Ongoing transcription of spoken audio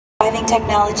driving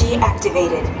technology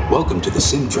activated. Welcome to the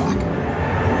SimTrack.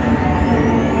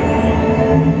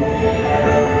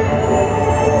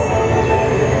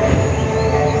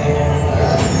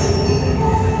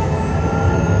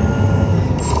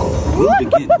 We'll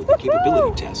begin with the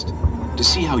capability test to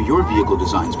see how your vehicle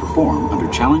designs perform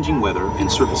under challenging weather and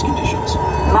surface conditions.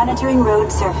 Monitoring road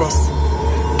surface.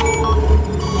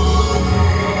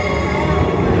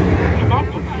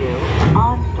 Connected to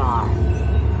OnStar.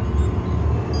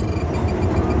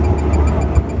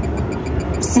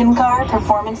 SimCar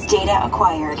performance data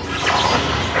acquired.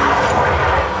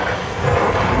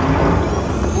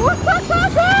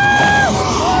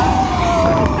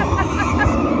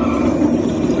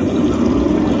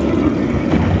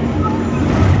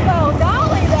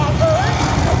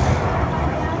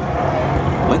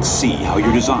 Let's see how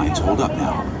your designs hold up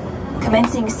now.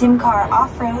 Commencing SimCar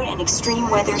off-road and extreme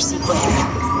weather sequence.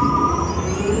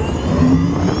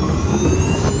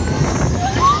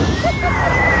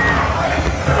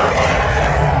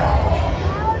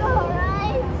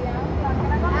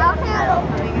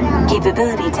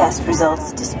 Capability test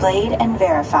results displayed and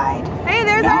verified. Hey,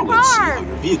 there's Now our let's see car! how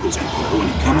your vehicles compare when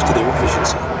it comes to their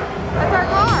efficiency. That's our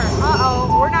car!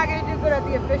 Uh-oh, we're not going to do good at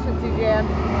the efficiency, Jan.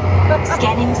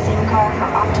 Scanning SimCar for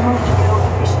optimal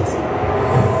eco-efficiency.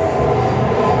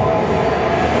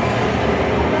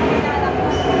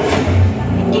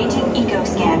 Engaging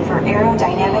EcoScan for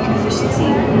aerodynamic efficiency.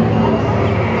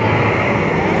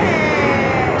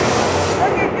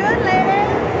 Looking good, lady!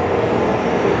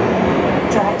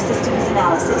 Drive systems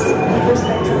analysis.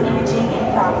 Hyperspectral imaging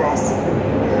in progress.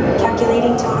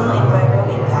 Calculating total enviro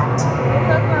impact. It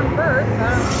says we're in first.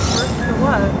 First to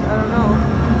what? I don't know.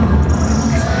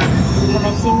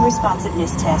 Commencing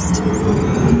responsiveness test.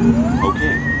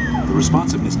 Okay, the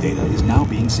responsiveness data is now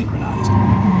being synchronized.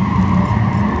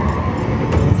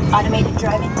 Automated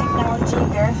driving technology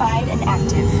verified and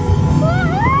active.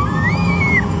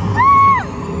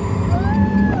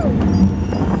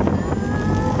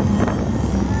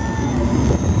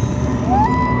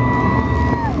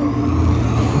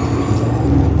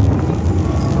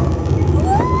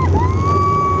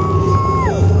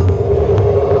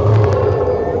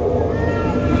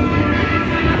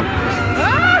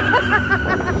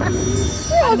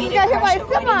 Automated got hit by crash a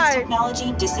avoidance semi.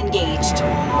 technology disengaged.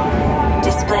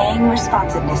 Displaying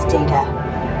responsiveness data.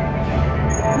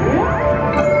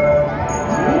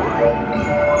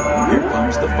 Here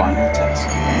comes the final test.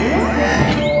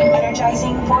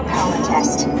 Energizing for power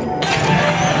test.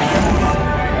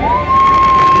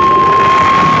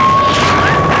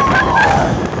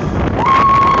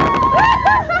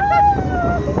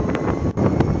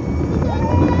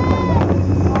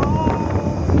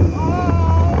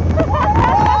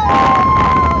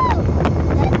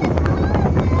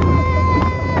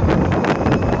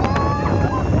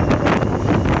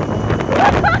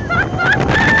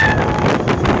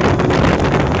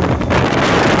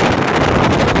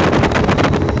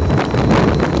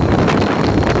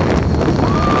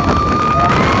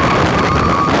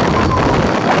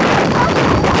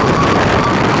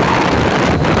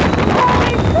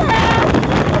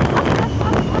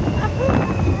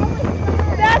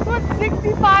 That's what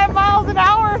 65 miles an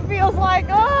hour feels like.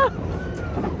 Oh.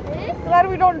 Glad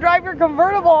we don't drive your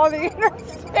convertible on the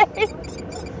interstate.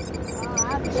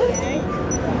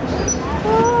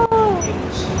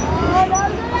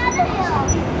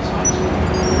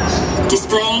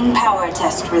 Displaying power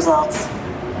test results.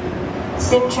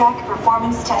 SimTrack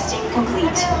performance testing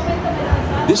complete.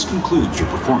 This concludes your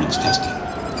performance testing.